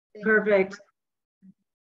Perfect.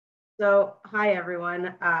 So, hi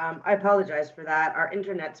everyone. I apologize for that. Our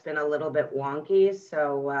internet's been a little bit wonky,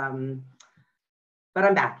 but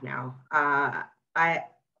I'm back now. I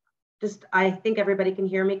think everybody can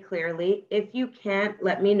hear me clearly. If you can't,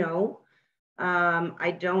 let me know.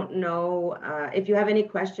 I don't know if you have any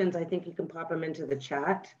questions. I think you can pop them into the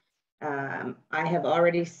chat. I have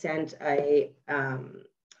already sent a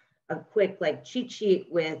quick cheat sheet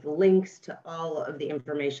with links to all of the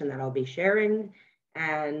information that I'll be sharing.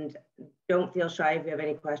 And don't feel shy. If you have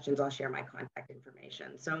any questions, I'll share my contact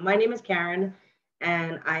information. So my name is Karen,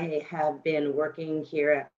 and I have been working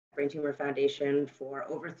here at Brain Tumor Foundation for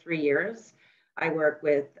over 3 years. I work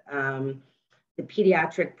with the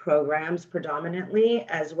pediatric programs predominantly,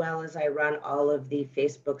 as well as I run all of the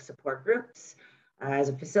Facebook support groups as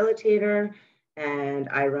a facilitator, and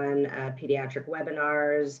I run pediatric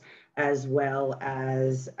webinars, as well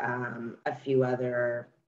as a few other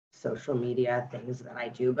social media things that I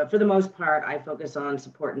do. But for the most part, I focus on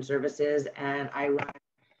support and services, and I run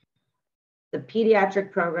the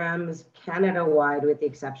pediatric programs Canada-wide with the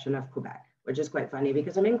exception of Quebec, which is quite funny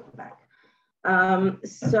because I'm in Quebec.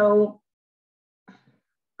 So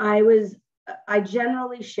I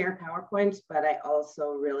generally share PowerPoints, but I also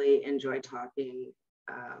really enjoy talking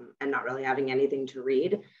and not really having anything to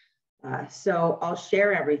read. So I'll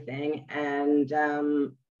share everything, and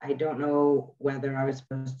I don't know whether I was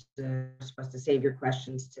supposed to save your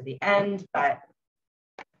questions to the end, but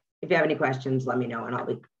if you have any questions, let me know and I'll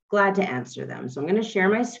be glad to answer them. So I'm going to share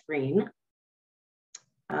my screen.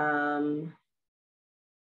 Share.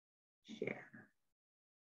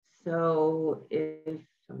 So if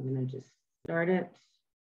I'm going to just start it.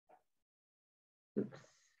 Oops.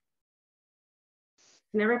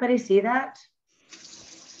 Can everybody see that?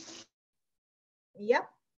 Yep.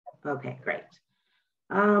 Okay, great.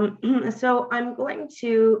 So I'm going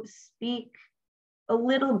to speak a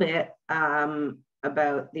little bit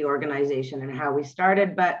about the organization and how we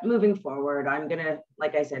started, but moving forward, I'm gonna,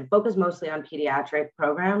 like I said, focus mostly on pediatric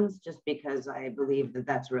programs, just because I believe that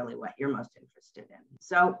that's really what you're most interested in.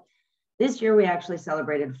 So this year we actually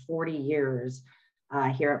celebrated 40 years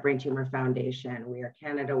here at Brain Tumor Foundation. We are a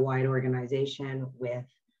Canada-wide organization with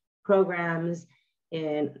programs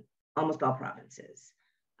in almost all provinces.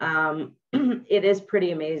 It is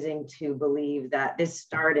pretty amazing to believe that this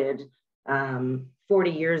started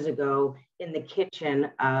 40 years ago in the kitchen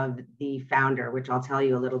of the founder, which I'll tell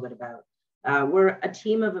you a little bit about. We're a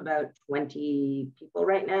team of about 20 people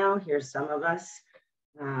right now. Here's some of us,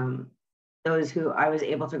 those who I was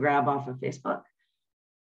able to grab off of Facebook.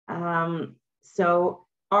 So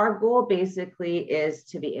our goal basically is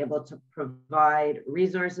to be able to provide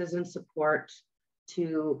resources and support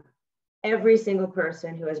to every single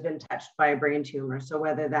person who has been touched by a brain tumor. So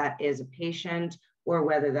whether that is a patient or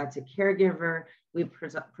whether that's a caregiver, we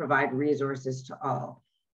provide resources to all.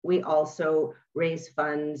 We also raise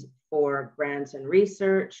funds for grants and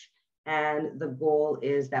research. And the goal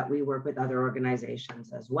is that we work with other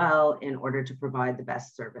organizations as well in order to provide the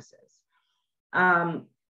best services.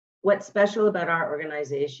 What's special about our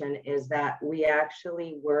organization is that we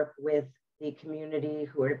actually work with the community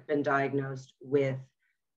who have been diagnosed with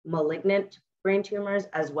malignant brain tumors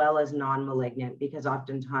as well as non-malignant, because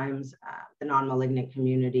oftentimes the non-malignant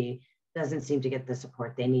community doesn't seem to get the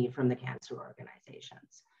support they need from the cancer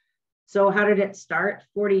organizations. So how did it start?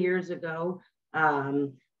 40 years ago,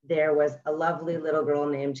 there was a lovely little girl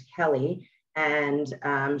named Kelly, and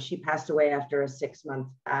she passed away after a 6-month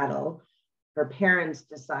battle. Her parents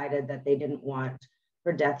decided that they didn't want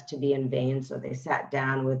her death to be in vain, so they sat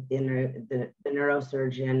down with the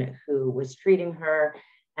neurosurgeon who was treating her,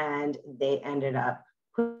 and they ended up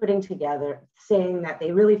putting together, saying that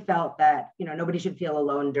they really felt that, you know, nobody should feel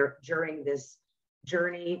alone during this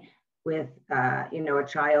journey with, you know, a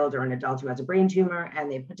child or an adult who has a brain tumor.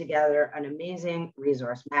 And they put together an amazing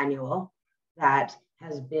resource manual that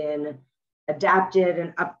has been adapted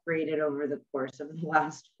and upgraded over the course of the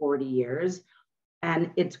last 40 years.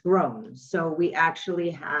 And it's grown. So we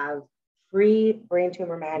actually have free brain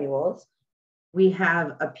tumor manuals. We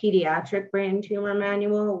have a pediatric brain tumor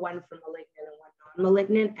manual, one for malignant and one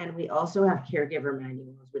non-malignant, and we also have caregiver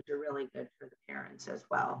manuals, which are really good for the parents as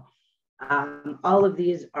well. All of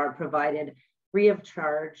these are provided free of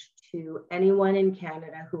charge to anyone in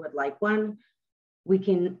Canada who would like one. We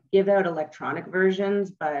can give out electronic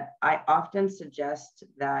versions, but I often suggest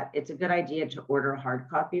that it's a good idea to order a hard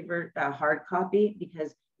copy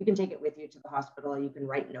because you can take it with you to the hospital. You can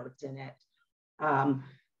write notes in it.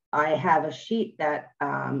 I have a sheet that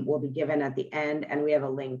will be given at the end, and we have a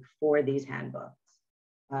link for these handbooks.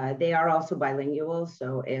 They are also bilingual,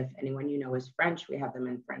 so if anyone you know is French, we have them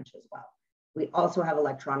in French as well. We also have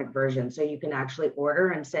electronic versions, so you can actually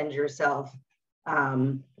order and send yourself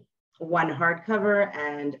one hardcover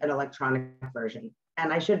and an electronic version.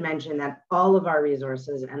 And I should mention that all of our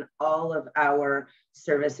resources and all of our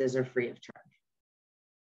services are free of charge.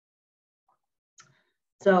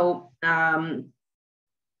 So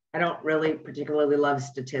I don't really particularly love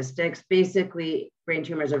statistics. Basically, brain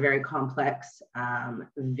tumors are very complex,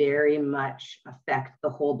 very much affect the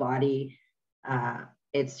whole body.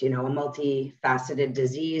 It's, you know, a multifaceted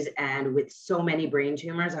disease, and with so many brain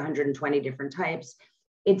tumors, 120 different types,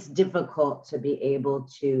 it's difficult to be able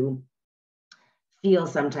to feel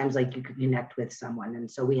sometimes like you could connect with someone.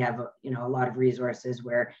 And so we have, you know, a lot of resources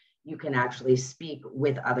where you can actually speak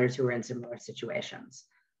with others who are in similar situations.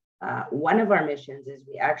 One of our missions is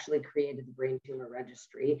we actually created the Brain Tumor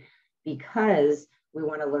Registry because we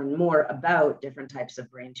want to learn more about different types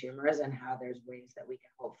of brain tumors and how there's ways that we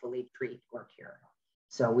can hopefully treat or cure.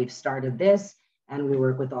 So we've started this, and we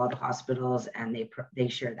work with all the hospitals, and they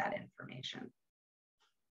share that information.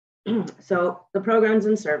 So the programs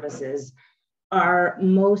and services, our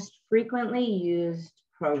most frequently used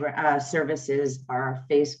services are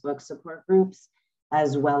Facebook support groups,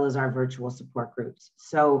 as well as our virtual support groups.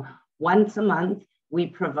 So once a month, we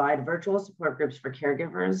provide virtual support groups for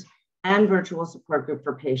caregivers and virtual support group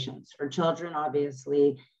for patients. For children,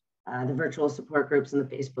 obviously, the virtual support groups and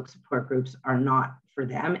the Facebook support groups are not for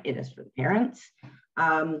them, it is for the parents.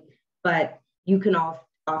 But you can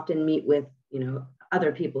often meet with, you know,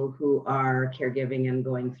 other people who are caregiving and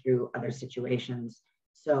going through other situations.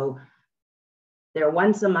 So they're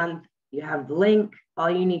once a month, you have the link, all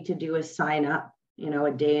you need to do is sign up, you know,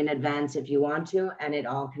 a day in advance if you want to, and it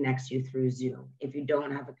all connects you through Zoom. If you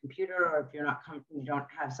don't have a computer, or if you're not comfortable, you don't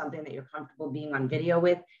have something that you're comfortable being on video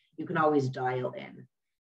with, you can always dial in.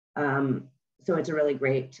 So it's a really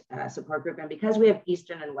great support group. And because we have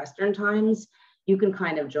Eastern and Western times, you can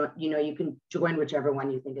kind of join, you know, you can join whichever one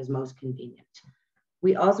you think is most convenient.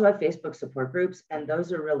 We also have Facebook support groups, and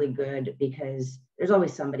those are really good because there's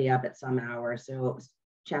always somebody up at some hour. So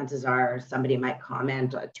chances are somebody might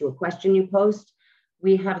comment to a question you post.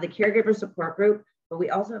 We have the caregiver support group, but we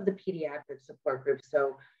also have the pediatric support group.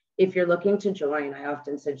 So if you're looking to join, I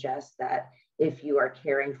often suggest that if you are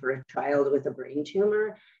caring for a child with a brain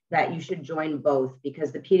tumor, that you should join both,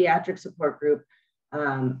 because the pediatric support group,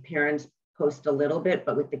 parents post a little bit,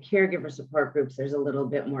 but with the caregiver support groups, there's a little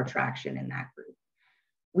bit more traction in that group.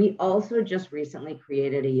 We also just recently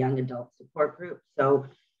created a young adult support group. So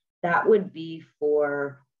that would be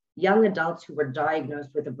for young adults who were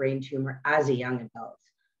diagnosed with a brain tumor as a young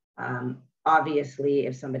adult. Obviously,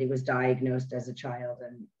 if somebody was diagnosed as a child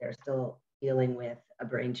and they're still dealing with a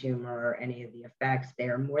brain tumor or any of the effects, they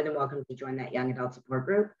are more than welcome to join that young adult support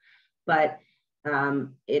group. But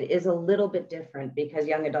it is a little bit different because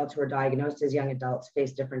young adults who are diagnosed as young adults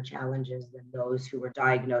face different challenges than those who were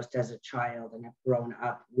diagnosed as a child and have grown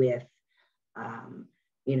up with,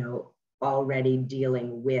 you know, already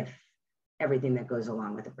dealing with everything that goes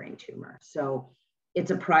along with a brain tumor. So it's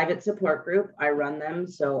a private support group. I run them.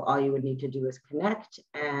 So all you would need to do is connect,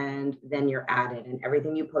 and then you're added, and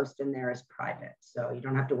everything you post in there is private. So you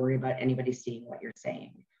don't have to worry about anybody seeing what you're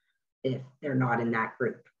saying if they're not in that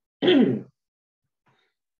group.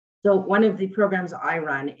 So one of the programs I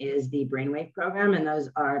run is the Brainwave program, and those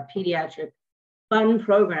are pediatric fun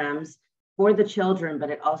programs for the children,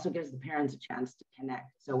 but it also gives the parents a chance to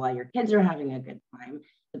connect. So while your kids are having a good time,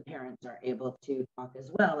 the parents are able to talk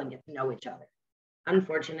as well and get to know each other.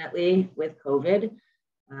 Unfortunately, with COVID,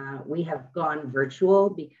 we have gone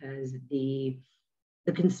virtual because the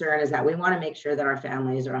concern is that we want to make sure that our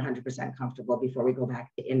families are 100% comfortable before we go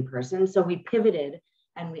back to in-person. So we pivoted,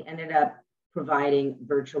 and we ended up providing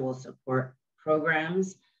virtual support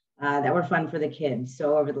programs that were fun for the kids.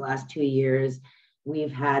 So over the last 2 years,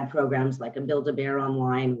 we've had programs like a Build-A-Bear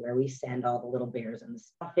online, where we send all the little bears and the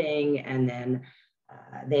stuffing, and then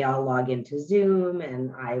they all log into Zoom,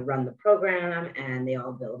 and I run the program, and they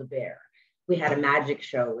all build a bear. We had a magic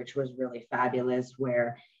show, which was really fabulous,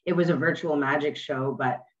 where it was a virtual magic show,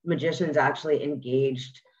 but magicians actually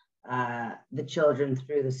engaged the children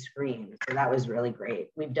through the screen. So that was really great.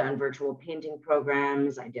 We've done virtual painting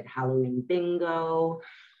programs. I did Halloween bingo.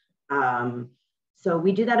 So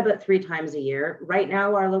we do that about 3 times a year. Right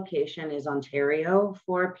now, our location is Ontario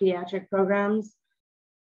for pediatric programs,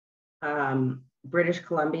 British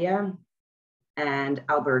Columbia, and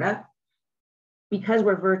Alberta. Because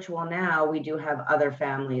we're virtual now, we do have other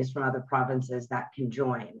families from other provinces that can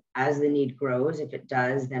join. As the need grows, if it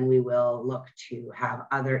does, then we will look to have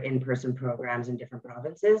other in-person programs in different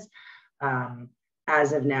provinces.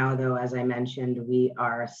 As of now, though, as I mentioned, we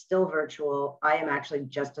are still virtual. I am actually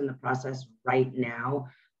just in the process right now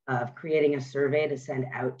of creating a survey to send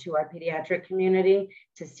out to our pediatric community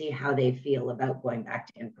to see how they feel about going back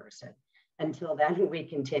to in-person. Until then, we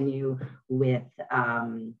continue with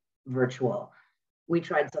virtual. We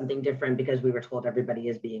tried something different because we were told everybody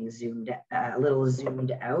is being a little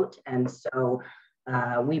zoomed out. And so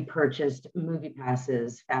we purchased movie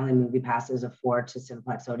passes, family movie passes of 4 to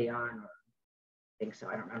Cineplex Odeon, or I think so.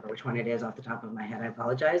 I don't remember which one it is off the top of my head. I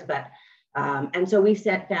apologize. But and so we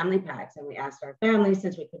set family packs, and we asked our families,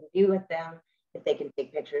 since we couldn't be with them, if they can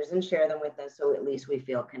take pictures and share them with us, so at least we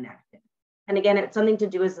feel connected. And again, it's something to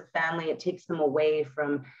do as a family. It takes them away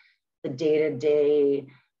from the day-to-day,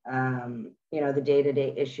 the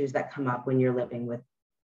day-to-day issues that come up when you're living with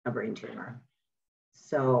a brain tumor.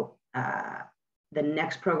 So the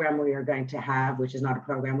next program we are going to have, which is not a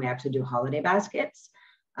program, we actually do holiday baskets.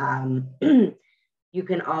 You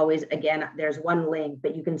can always, again, there's one link,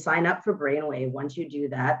 but you can sign up for Brainwave. Once you do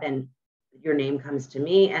that, then your name comes to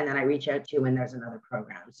me, and then I reach out to you when there's another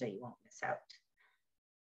program, so you won't miss out.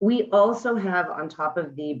 We also have, on top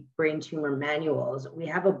of the brain tumor manuals, we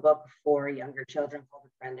have a book for younger children called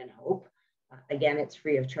A Friend in Hope. Again, it's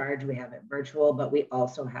free of charge. We have it virtual, but we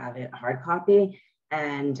also have it hard copy.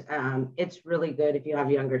 And it's really good if you have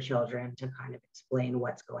younger children to kind of explain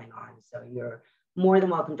what's going on. So you're more than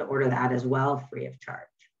welcome to order that as well, free of charge.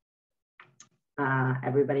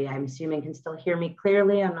 Everybody, I'm assuming, can still hear me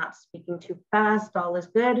clearly. I'm not speaking too fast. All is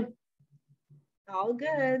good? All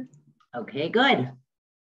good. Okay, good.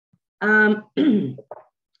 We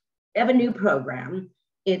have a new program.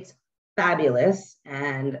 It's fabulous.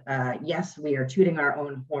 And yes, we are tooting our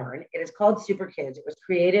own horn. It is called Super Kids. It was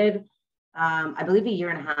created, I believe, 1.5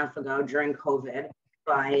 years ago during COVID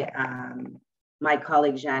by my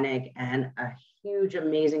colleague Janik and a huge,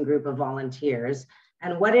 amazing group of volunteers.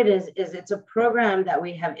 And what it is it's a program that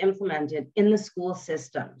we have implemented in the school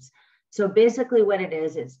systems. So basically what it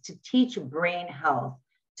is to teach brain health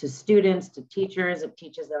to students, to teachers. It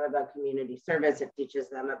teaches them about community service. It teaches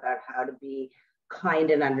them about how to be kind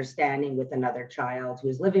and understanding with another child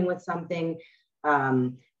who's living with something.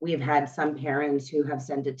 We've had some parents who have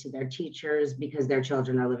sent it to their teachers because their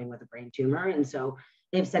children are living with a brain tumor. And so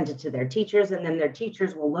they've sent it to their teachers, and then their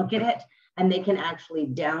teachers will look at it and they can actually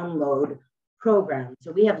download programs.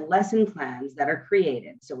 So we have lesson plans that are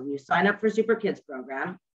created. So when you sign up for Super Kids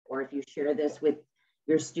program, or if you share this with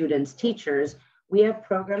your students' teachers, we have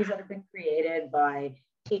programs that have been created by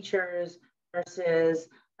teachers, nurses,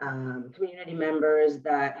 community members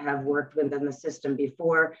that have worked within the system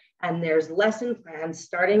before. And there's lesson plans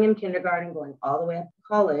starting in kindergarten, going all the way up to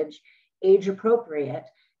college, age appropriate.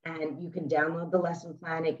 And you can download the lesson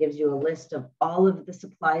plan. It gives you a list of all of the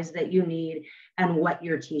supplies that you need and what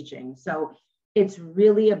you're teaching. So it's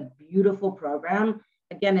really a beautiful program.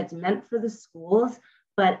 Again, it's meant for the schools,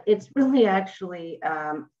 but it's really actually,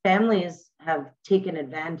 families have taken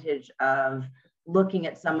advantage of looking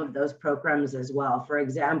at some of those programs as well. For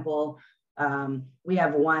example, we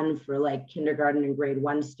have one for like kindergarten and grade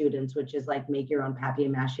 1 students, which is like make your own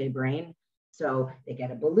papier-mâché brain. So they get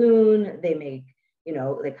a balloon, they make,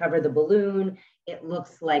 they cover the balloon, it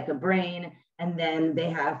looks like a brain, and then they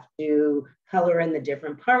have to color in the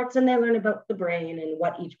different parts, and they learn about the brain and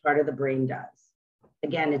what each part of the brain does.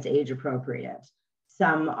 Again, it's age appropriate.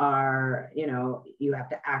 Some are, you have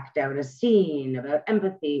to act out a scene about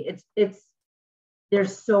empathy.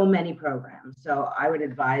 There's so many programs. So I would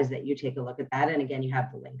advise that you take a look at that. And again, you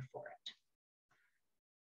have the link for it.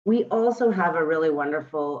 We also have a really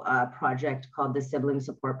wonderful project called the Sibling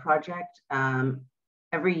Support Project.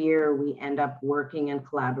 Every year we end up working in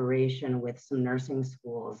collaboration with some nursing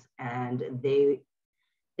schools, and they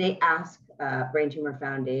ask Brain Tumor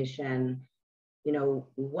Foundation,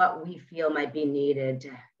 what we feel might be needed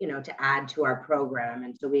to add to our program.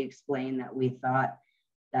 And so we explained that we thought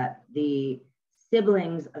that the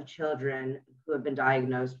siblings of children who have been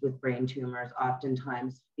diagnosed with brain tumors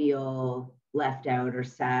oftentimes feel left out or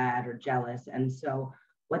sad or jealous. And so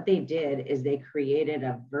what they did is they created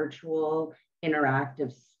a virtual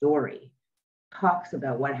interactive story, talks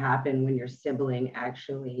about what happened when your sibling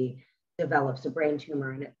actually develops a brain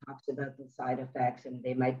tumor, and it talks about the side effects, and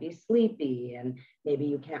they might be sleepy, and maybe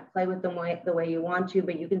you can't play with them the way you want to,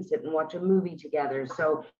 but you can sit and watch a movie together.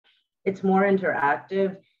 So it's more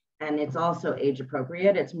interactive, and it's also age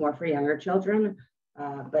appropriate. It's more for younger children,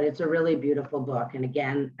 but it's a really beautiful book. And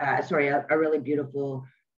again, a really beautiful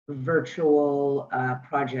virtual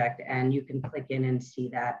project, and you can click in and see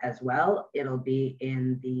that as well. It'll be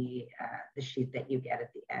in the sheet that you get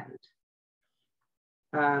at the end.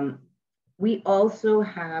 We also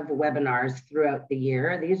have webinars throughout the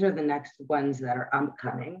year. These are the next ones that are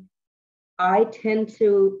upcoming. I tend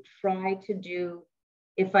to try to do,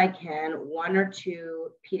 if I can, 1 or 2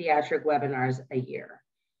 pediatric webinars a year.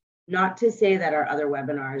 Not to say that our other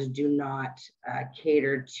webinars do not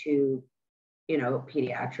cater to,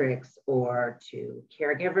 pediatrics or to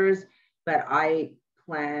caregivers, but I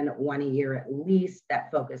plan 1 a year at least that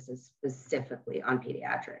focuses specifically on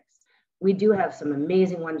pediatrics. We do have some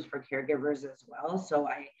amazing ones for caregivers as well. So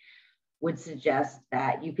I would suggest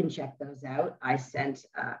that you can check those out. I sent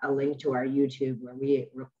a link to our YouTube where we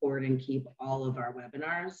record and keep all of our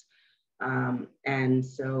webinars. And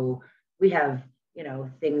so we have,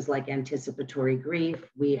 things like anticipatory grief.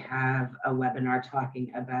 We have a webinar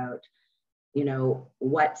talking about,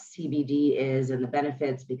 what CBD is and the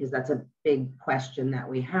benefits, because that's a big question that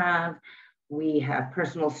we have. We have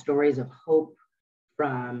personal stories of hope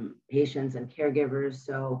from patients and caregivers.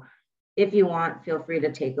 So if you want, feel free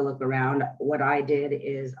to take a look around. What I did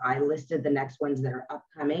is I listed the next ones that are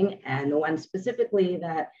upcoming, and the one specifically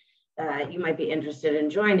that you might be interested in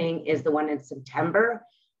joining is the one in September.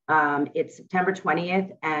 It's September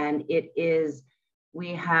 20th, and we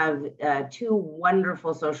have 2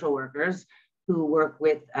 wonderful social workers who work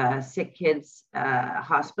with Sick Kids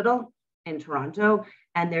Hospital in Toronto,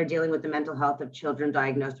 and they're dealing with the mental health of children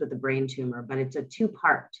diagnosed with a brain tumor, but it's a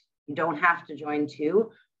 2-part. You don't have to join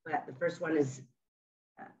 2, but the first one is,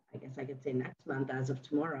 I guess I could say next month as of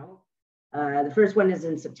tomorrow. The first one is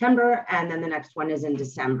in September, and then the next one is in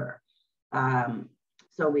December.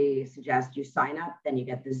 So we suggest you sign up, then you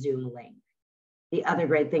get the Zoom link. The other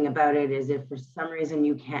great thing about it is if for some reason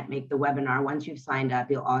you can't make the webinar, once you've signed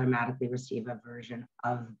up, you'll automatically receive a version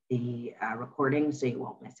of the recording, so you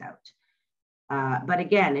won't miss out. But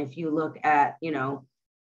again, if you look at,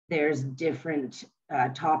 there's different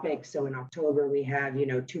topics. So in October, we have,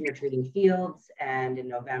 tumor treating fields. And in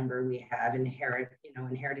November, we have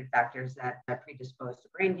inherited factors that predispose to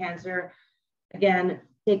brain cancer. Again,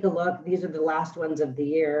 take a look. These are the last ones of the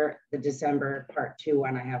year. The December part 2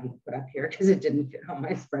 one I haven't put up here because it didn't fit on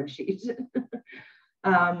my spreadsheet.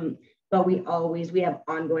 But we have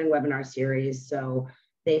ongoing webinar series. So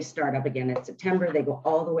they start up again in September. They go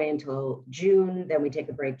all the way until June. Then we take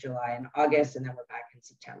a break July and August, and then we're back in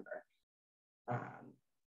September.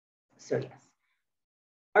 So yes,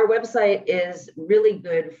 our website is really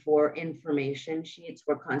good for information sheets.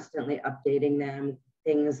 We're constantly updating them.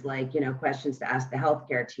 Things like, questions to ask the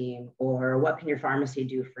healthcare team, or what can your pharmacy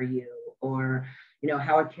do for you, or,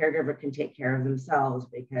 how a caregiver can take care of themselves,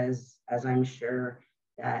 because as I'm sure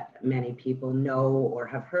that many people know or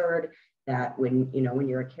have heard, that when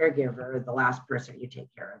you're a caregiver, the last person you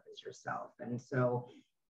take care of is yourself. And so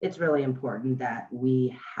it's really important that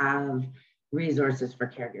we have resources for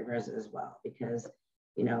caregivers as well, because,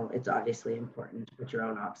 it's obviously important to put your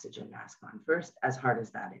own oxygen mask on first, as hard as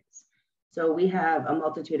that is. So we have a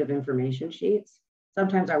multitude of information sheets.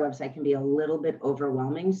 Sometimes our website can be a little bit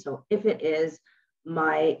overwhelming. So if it is,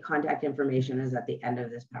 my contact information is at the end of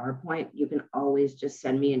this PowerPoint. You can always just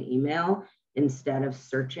send me an email instead of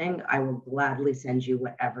searching. I will gladly send you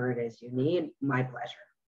whatever it is you need. My pleasure.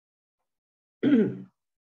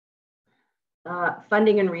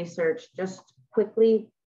 Funding and research, just quickly.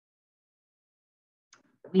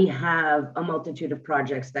 We have a multitude of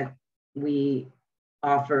projects that we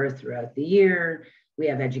offer throughout the year. We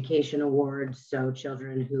have education awards. So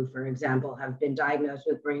children who, for example, have been diagnosed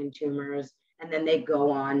with brain tumors, and then they go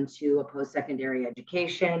on to a post-secondary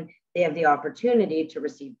education, they have the opportunity to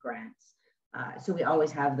receive grants. So we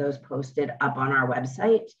always have those posted up on our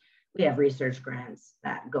website. We have research grants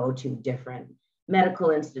that go to different medical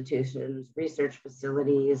institutions, research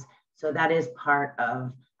facilities. So that is part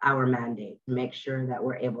of our mandate, to make sure that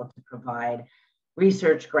we're able to provide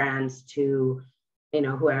research grants to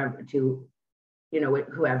whoever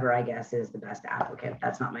I guess is the best applicant.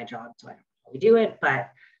 That's not my job, so I don't know how we do it,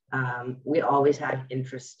 but we always have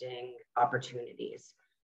interesting opportunities.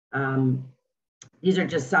 These are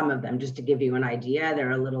just some of them, just to give you an idea.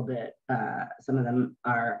 They're a little bit, some of them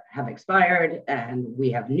have expired, and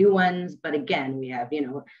we have new ones, but again, we have,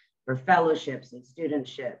 for fellowships and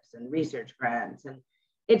studentships and research grants. And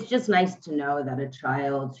it's just nice to know that a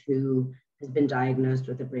child who has been diagnosed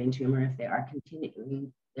with a brain tumor, if they are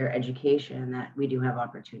continuing their education, that we do have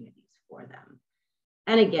opportunities for them.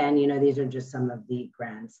 And again, these are just some of the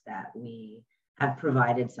grants that we have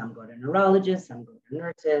provided. Some go to neurologists, some go to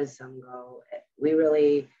nurses, we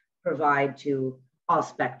really provide to all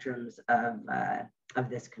spectrums of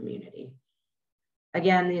this community.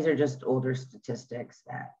 Again, these are just older statistics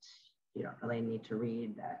that you don't really need to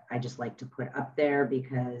read, that I just like to put up there,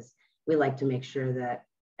 because we like to make sure that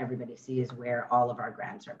everybody sees where all of our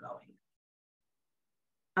grants are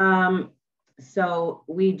going. So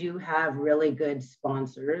we do have really good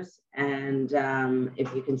sponsors, and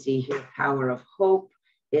if you can see here, Power of Hope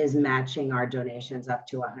is matching our donations up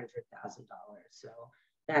to $100,000. So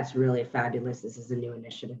that's really fabulous. This is a new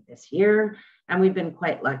initiative this year, and we've been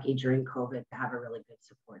quite lucky during COVID to have a really good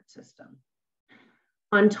support system.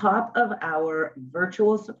 On top of our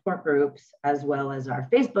virtual support groups, as well as our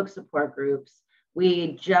Facebook support groups,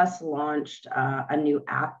 we just launched a new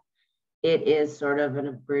app. It is sort of an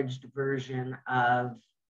abridged version of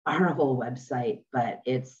our whole website, but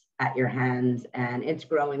it's at your hands and it's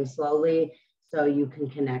growing slowly, so you can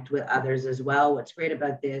connect with others as well. What's great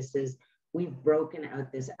about this is we've broken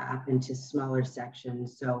out this app into smaller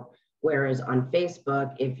sections. So whereas on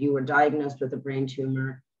Facebook, if you were diagnosed with a brain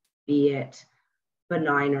tumor, be it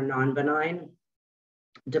benign or non-benign,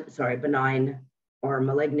 benign or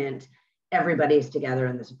malignant, everybody's together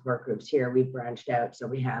in the support groups. Here we've branched out, so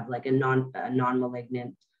we have like a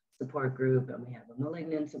non-malignant support group, and we have a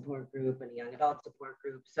malignant support group and a young adult support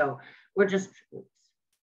group. So we're just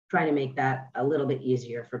trying to make that a little bit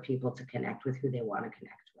easier for people to connect with who they want to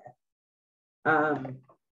connect with.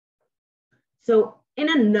 So in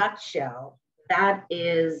a nutshell, that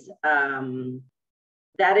is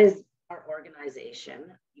our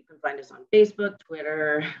organization. You can find us on Facebook,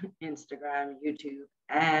 Twitter, Instagram, YouTube,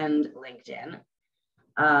 and LinkedIn.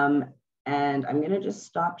 And I'm going to just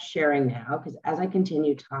stop sharing now, because as I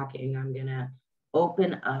continue talking, I'm going to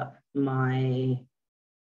open up my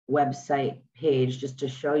website page just to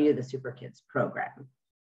show you the Super Kids program.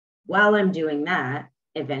 While I'm doing that,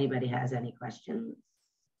 if anybody has any questions,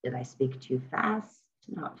 did I speak too fast?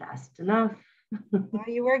 Not fast enough? Oh,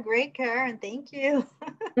 you were great, Karen. Thank you.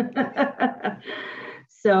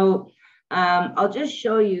 So I'll just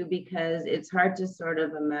show you, because it's hard to sort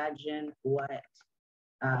of imagine what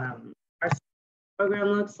our program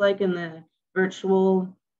looks like in the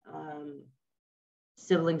virtual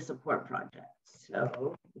sibling support project.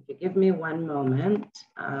 So if you give me one moment.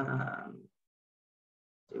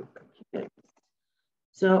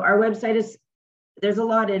 So our website is, there's a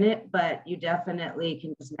lot in it, but you definitely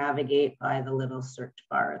can just navigate by the little search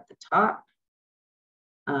bar at the top.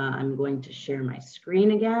 I'm going to share my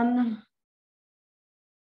screen again.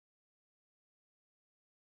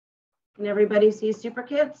 Can everybody see Super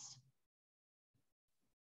Kids?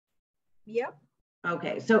 Yep.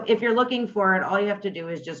 Okay, so if you're looking for it, all you have to do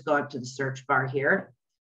is just go up to the search bar here.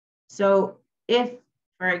 So if,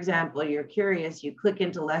 for example, you're curious, you click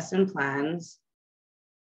into lesson plans.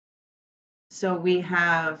 So we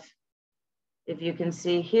have, if you can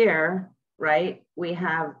see here, right, we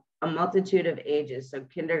have a multitude of ages, so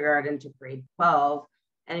kindergarten to grade 12.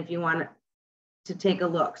 And if you want to take a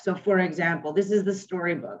look, so for example, this is the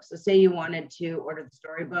storybook. So say you wanted to order the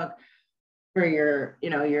storybook for your,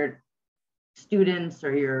 your students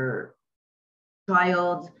or your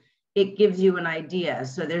child, it gives you an idea.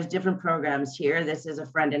 So there's different programs here. This is A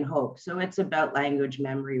Friend in Hope. So it's about language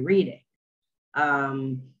memory reading.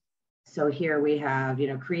 So here we have,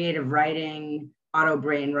 creative writing,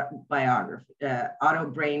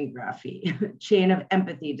 autobraingraphy, chain of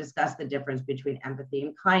empathy, discuss the difference between empathy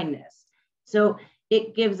and kindness. So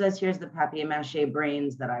it gives us, here's the papier-mâché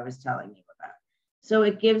brains that I was telling you about. So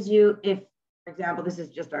it gives you, if, for example, this is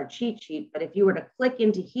just our cheat sheet, but if you were to click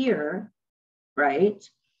into here, right,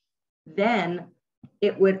 then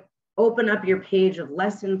it would open up your page of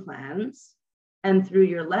lesson plans. And through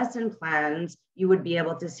your lesson plans, you would be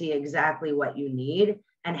able to see exactly what you need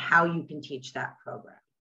and how you can teach that program.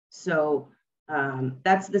 So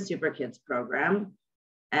that's the Super Kids program.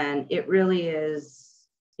 And it really is,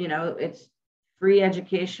 it's free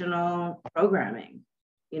educational programming.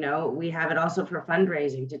 We have it also for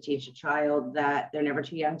fundraising to teach a child that they're never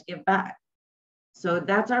too young to give back. So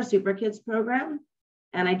that's our Super Kids program.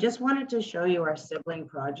 And I just wanted to show you our sibling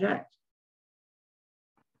project,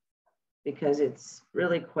 because it's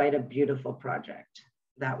really quite a beautiful project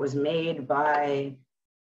that was made by,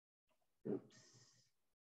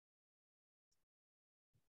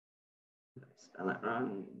 spell it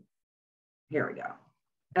wrong. Here we go.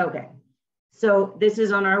 Okay, so this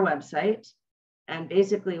is on our website. And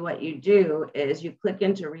basically what you do is you click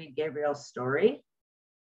into read Gabriel's story.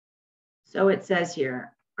 So it says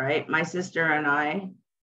here, right, my sister and I.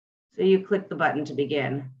 So you click the button to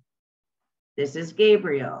begin. This is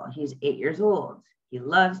Gabriel. He's 8 years old. He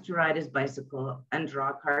loves to ride his bicycle and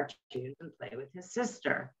draw cartoons and play with his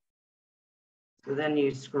sister. So then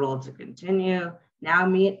you scroll to continue. Now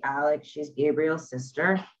meet Alex. She's Gabriel's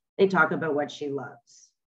sister. They talk about what she loves.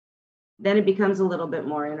 then it becomes a little bit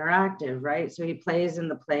more interactive, right? So he plays in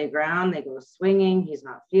the playground, they go swinging, he's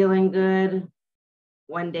not feeling good.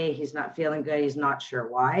 One day he's not feeling good, he's not sure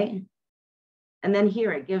why. And then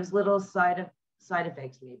here it gives little side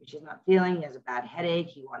effects. Maybe she's not feeling, he has a bad headache,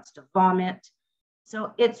 he wants to vomit.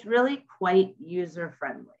 So it's really quite user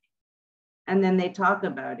friendly. And then they talk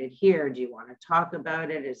about it here. Do you want to talk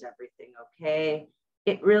about it? Is everything okay?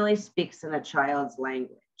 It really speaks in a child's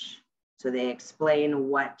language. So they explain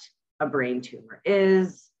what a brain tumor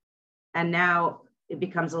is. And now it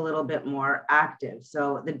becomes a little bit more active.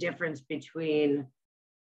 So the difference between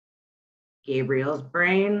Gabriel's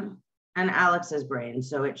brain and Alex's brain.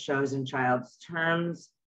 So it shows in child's terms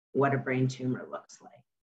what a brain tumor looks like.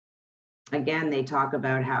 Again, they talk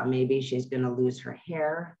about how maybe she's going to lose her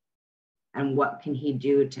hair and what can he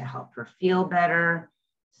do to help her feel better.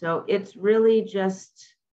 So it's really just,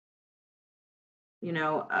 you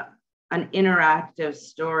know, an interactive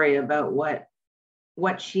story about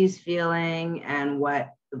what she's feeling and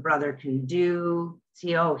what the brother can do.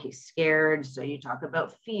 See, oh, he's scared. So you talk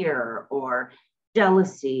about fear or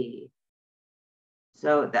jealousy.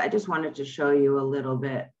 So I just wanted to show you a little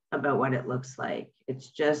bit about what it looks like.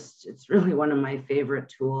 It's really one of my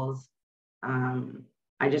favorite tools.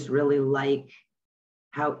 I just really like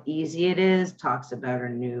how easy it is. Talks about her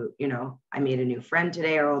new, you know, I made a new friend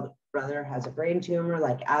today. Our older brother has a brain tumor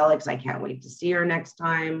like Alex. I can't wait to see her next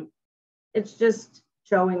time. It's just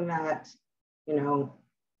showing that, you know,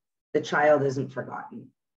 the child isn't forgotten.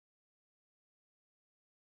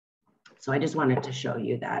 So I just wanted to show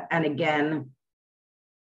you that. And again,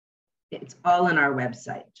 it's all in our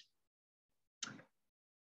website.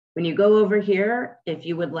 When you go over here, if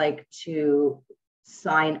you would like to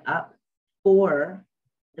sign up for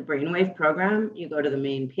the Brainwave program, you go to the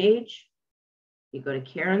main page, you go to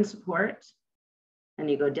care and support,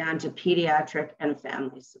 and you go down to pediatric and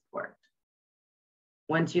family support.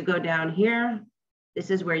 Once you go down here,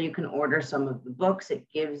 this is where you can order some of the books. It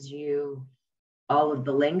gives you all of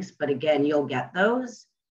the links, but again, you'll get those.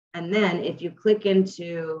 And then if you click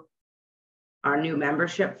into our new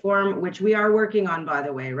membership form, which we are working on, by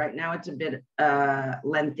the way, right now it's a bit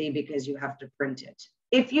lengthy because you have to print it.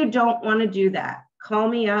 If you don't want to do that, call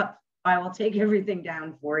me up. I will take everything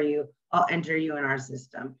down for you. I'll enter you in our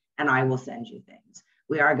system and I will send you things.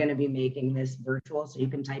 We are going to be making this virtual so you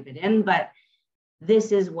can type it in, but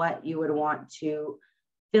this is what you would want to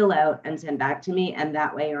fill out and send back to me. And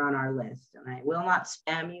that way you're on our list. And I will not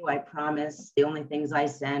spam you, I promise. The only things I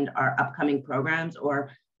send are upcoming programs,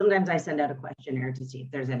 or sometimes I send out a questionnaire to see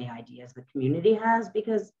if there's any ideas the community has,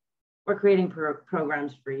 because we're creating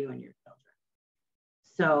programs for you and your children.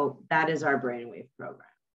 So that is our Brainwave program.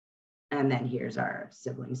 And then here's our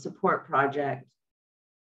sibling support project.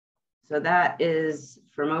 So that is,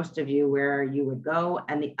 for most of you, where you would go.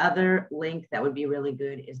 And the other link that would be really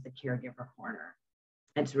good is the Caregiver Corner.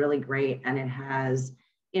 It's really great, and it has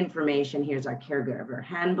information. Here's our caregiver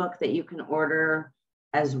handbook that you can order,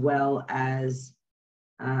 as well as,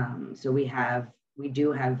 so we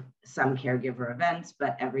do have some caregiver events,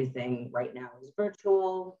 but everything right now is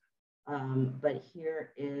virtual. But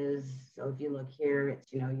here is, so if you look here,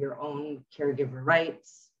 it's, you know, your own caregiver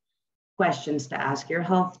rights, questions to ask your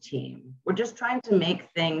health team. We're just trying to make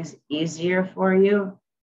things easier for you.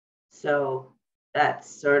 So that's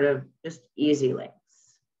sort of just easy links.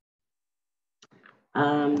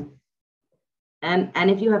 And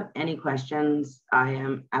if you have any questions, I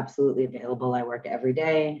am absolutely available. I work every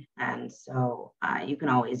day. And so you can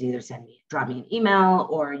always either drop me an email,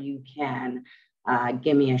 or you can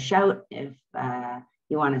give me a shout if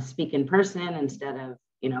you want to speak in person instead of,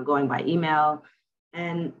 you know, going by email.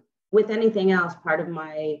 And with anything else, part of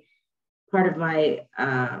my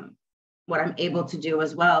what I'm able to do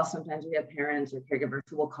as well, sometimes we have parents or caregivers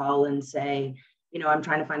who will call and say, you know, I'm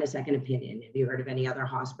trying to find a second opinion. Have you heard of any other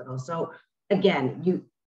hospital? So again,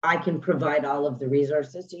 I can provide all of the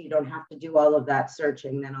resources, so you don't have to do all of that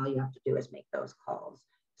searching. Then all you have to do is make those calls.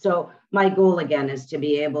 So my goal, again, is to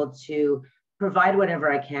be able to provide whatever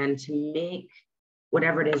I can to make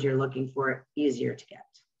whatever it is you're looking for easier to get.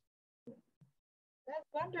 That's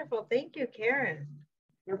wonderful. Thank you, Karen.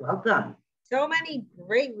 You're welcome. So many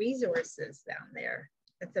great resources down there.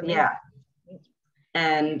 That's amazing. Yeah.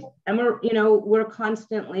 And we're, you know, we're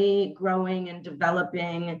constantly growing and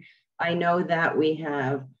developing. I know that we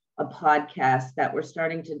have a podcast that we're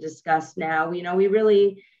starting to discuss now. You know,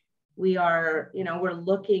 we are, you know, we're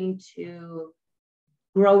looking to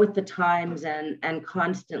grow with the times and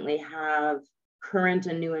constantly have current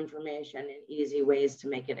and new information in easy ways to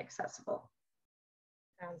make it accessible.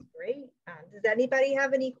 Sounds great. Does anybody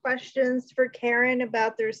have any questions for Karen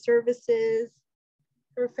about their services?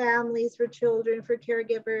 for families, for children, for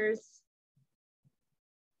caregivers?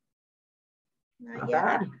 Not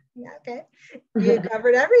bad. Yeah, okay. You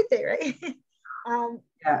covered everything, right?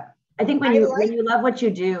 Yeah. I think when you love what you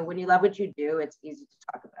do, it's easy to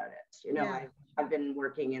talk about it. You know, yeah. I've been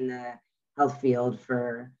working in the health field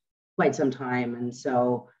for quite some time. And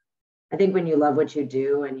so I think when you love what you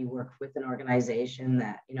do and you work with an organization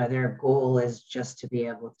that, you know, their goal is just to be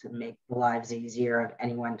able to make the lives easier of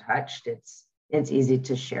anyone touched, it's easy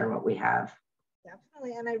to share what we have.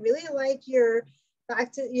 Definitely. And I really like your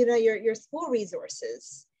back to, you know, your school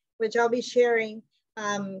resources, which I'll be sharing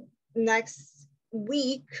next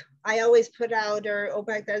week. I always put out, or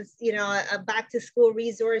OPAC does, you know, a back to school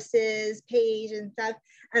resources page and stuff.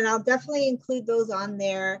 And I'll definitely include those on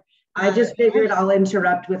there. I just figured I'll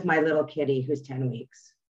interrupt with my little kitty who's 10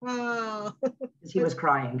 weeks. Oh. He was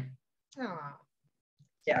crying. Oh.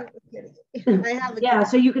 Yeah. I have a yeah,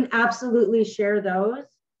 so you can absolutely share those.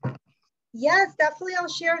 Yes, definitely. I'll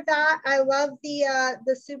share that. I love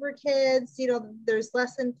the Super Kids. You know, there's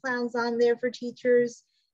lesson plans on there for teachers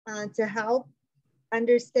to help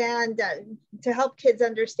understand, to help kids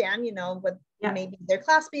understand, you know, what maybe their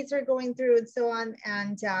classmates are going through and so on.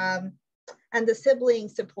 And the sibling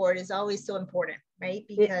support is always so important, right?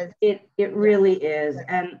 Because it really is.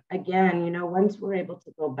 And again, you know, once we're able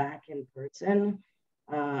to go back in person,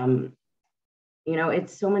 you know,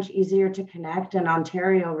 it's so much easier to connect, and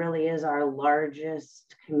Ontario really is our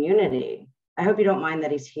largest community. I hope you don't mind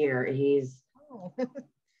that he's here. He's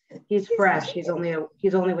fresh. He's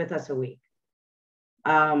only with us a week.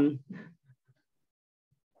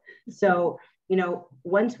 So, you know,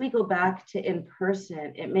 once we go back to in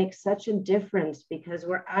person, it makes such a difference because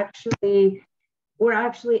we're actually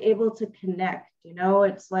able to connect. You know,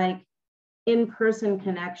 it's like in-person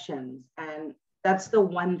connections, and that's the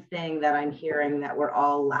one thing that I'm hearing that we're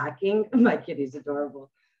all lacking. My kitty's adorable.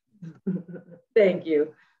 Thank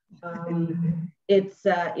you. It's,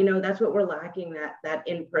 you know, that's what we're lacking, that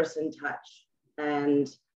in-person touch. And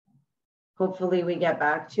hopefully we get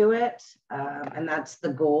back to it. And that's the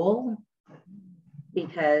goal,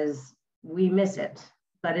 because we miss it.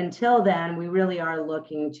 But until then, we really are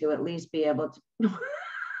looking to at least be able to.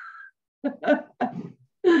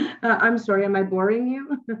 I'm sorry, am I boring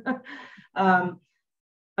you?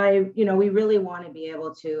 We really want to be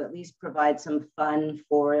able to at least provide some fun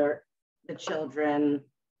for the children,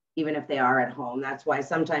 even if they are at home. That's why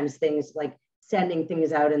sometimes things like sending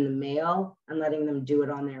things out in the mail and letting them do it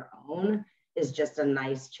on their own is just a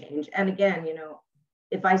nice change. And again, you know,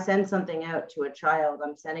 if I send something out to a child,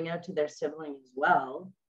 I'm sending out to their sibling as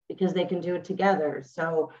well, because they can do it together.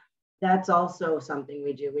 So that's also something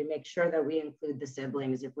we do. We make sure that we include the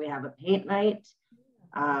siblings. If we have a paint night,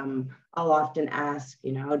 I'll often ask,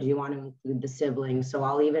 you know, do you want to include the siblings? So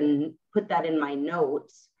I'll even put that in my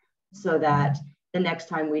notes so that the next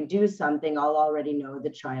time we do something, I'll already know the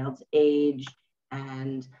child's age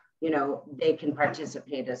and, you know, they can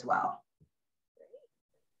participate as well.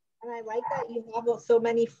 And I like that you have so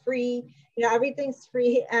many free, you know, everything's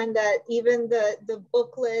free, and that even the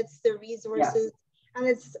booklets, the resources, and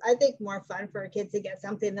it's, I think, more fun for a kid to get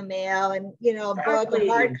something in the mail and, you know, book a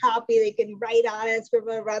hard copy, they can write on it,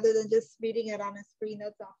 scribble, rather than just reading it on a screen.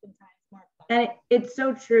 That's oftentimes more fun. And it's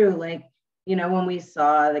so true. Like, you know, when we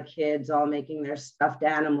saw the kids all making their stuffed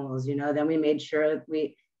animals, you know, then we made sure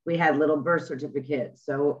we had little birth certificates.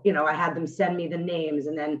 So, you know, I had them send me the names,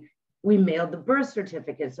 and then we mailed the birth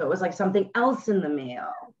certificate. So it was like something else in the mail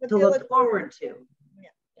to look forward to. Yeah,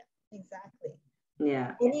 exactly.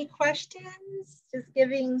 Yeah. Any questions? Just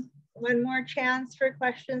giving one more chance for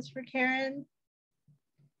questions for Karen.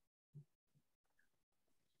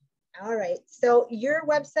 All right. So your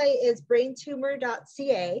website is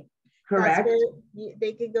braintumour.ca. Correct. That's where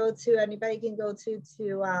they can go to, anybody can go to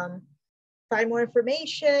find more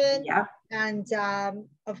information. Yeah. And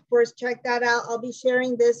of course, check that out. I'll be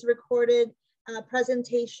sharing this recorded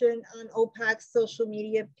presentation on OPAC's social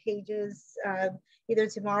media pages either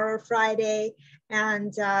tomorrow or Friday.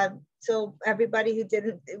 And so everybody who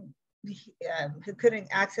who couldn't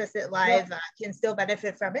access it live can still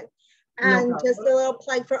benefit from it. And just a little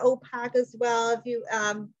plug for OPAC as well. If you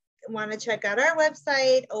want to check out our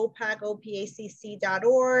website,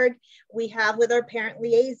 opacc.org. We have, with our parent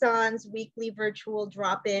liaisons, weekly virtual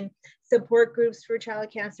drop-in support groups for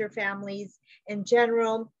child cancer families in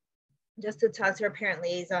general, just to talk to our parent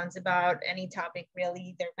liaisons about any topic,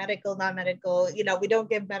 really, either medical, non-medical. You know, we don't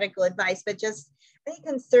give medical advice, but just any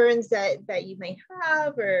concerns that you may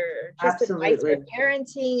have, or just advice for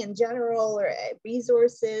parenting in general, or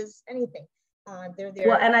resources, anything. They're there.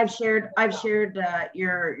 Well, and I've shared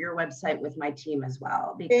your website with my team as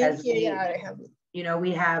well, because you know,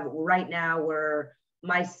 we have right now, we're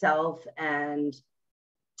myself and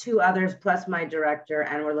 2 others plus my director,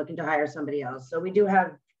 and we're looking to hire somebody else. So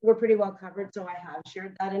we're pretty well covered. So I have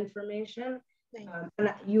shared that information.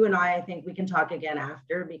 And you and I think we can talk again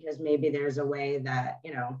after, because maybe there's a way that,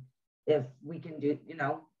 you know, if we can do, you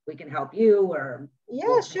know, we can help you, or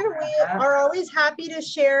yeah, sure. We are always happy to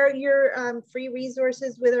share your free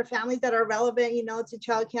resources with our families that are relevant, you know, to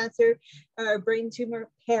child cancer, brain tumor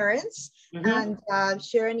parents, and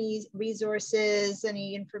share any resources,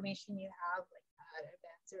 any information you have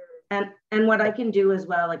like that. And what I can do as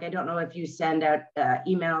well, like, I don't know if you send out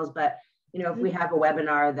emails, but you know, if we have a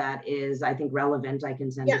webinar that is, I think, relevant, I can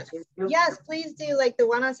send it to you. Yes, please do. Like the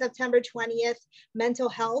one on September 20th, mental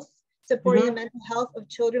health, supporting the mental health of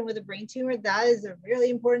children with a brain tumor. That is a really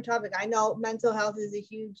important topic. I know mental health is a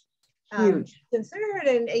huge concern,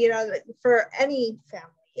 and you know, for any family.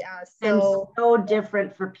 Yeah, so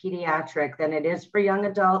different for pediatric than it is for young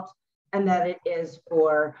adult, and that it is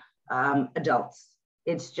for adults.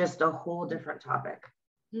 It's just a whole different topic.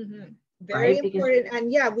 Very important.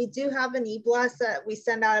 And yeah, we do have an e-blast that we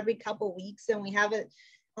send out every couple of weeks, and we have a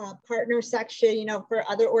partner section, you know, for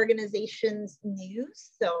other organizations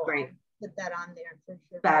news. So great. I'll put that on there for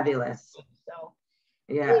sure. Fabulous. So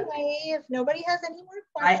yeah. Anyway, if nobody has any more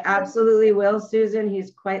questions. I absolutely will, Susan.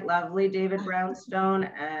 He's quite lovely, David Brownstone,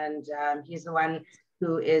 and he's the one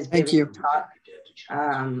who is giving the talk.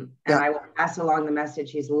 And I will pass along the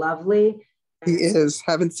message. He's lovely. He is.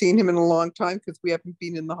 Haven't seen him in a long time because we haven't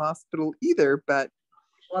been in the hospital either, but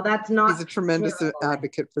well, that's not. He's a tremendous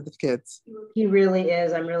advocate for the kids. He really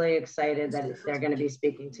is. I'm really excited that they're going to be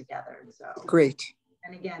speaking together. So great.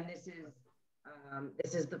 And again, this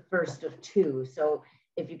is the first of 2. So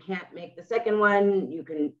if you can't make the second one, you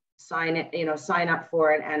can sign up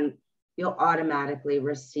for it, and you'll automatically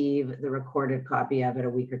receive the recorded copy of it a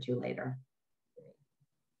week or 2 later.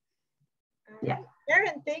 Yeah.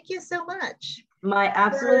 Erin, thank you so much. My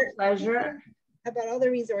absolute pleasure. About all the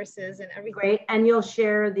resources and everything. Great. And you'll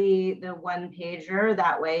share the 1-pager.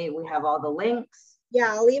 That way we have all the links.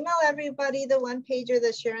 Yeah, I'll email everybody the 1-pager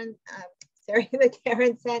that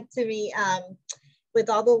Karen sent to me with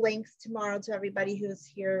all the links tomorrow to everybody who's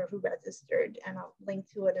here, who registered, and I'll link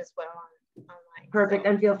to it as well online. Perfect. So.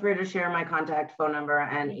 And feel free to share my contact phone number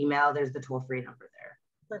and email. There's the toll-free number there.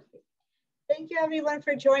 Perfect. Thank you, everyone,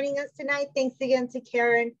 for joining us tonight. Thanks again to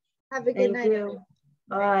Karen. Have a good night. Thank you.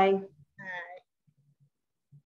 Bye.